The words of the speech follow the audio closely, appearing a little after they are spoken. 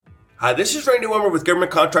Hi, this is Randy Wilmer with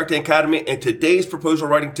Government Contracting Academy, and today's proposal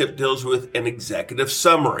writing tip deals with an executive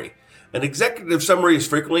summary. An executive summary is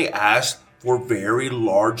frequently asked for very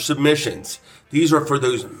large submissions. These are for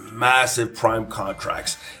those massive prime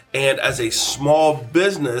contracts. And as a small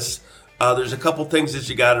business, there's a couple things that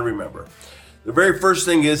you got to remember. The very first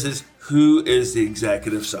thing is who is the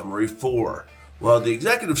executive summary for? Well, the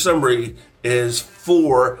executive summary is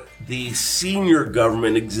for the senior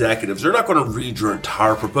government executives. They're not going to read your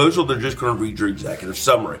entire proposal. They're just going to read your executive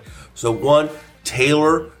summary. So one,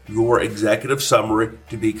 tailor your executive summary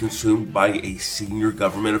to be consumed by a senior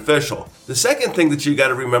government official. The second thing that you got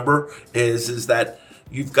to remember is that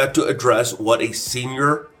you've got to address what a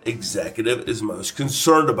senior executive is most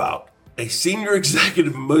concerned about. A senior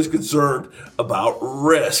executive is most concerned about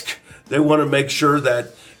risk. They want to make sure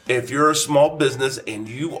that if you're a small business and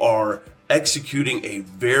you are executing a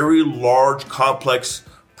very large, complex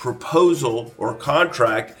proposal or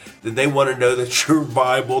contract, then they want to know that you're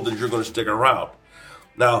viable, that you're going to stick around.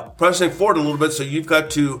 Now, pressing forward a little bit, so you've got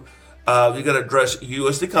to address you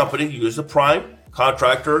as the company, you as the prime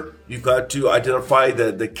contractor. You've got to identify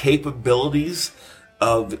the capabilities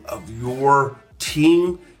of your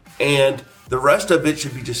team, and the rest of it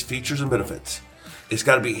should be just features and benefits. It's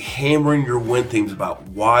got to be hammering your win themes about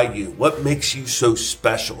what makes you so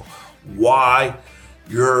special, why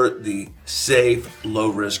you're the safe,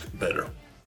 low-risk bidder.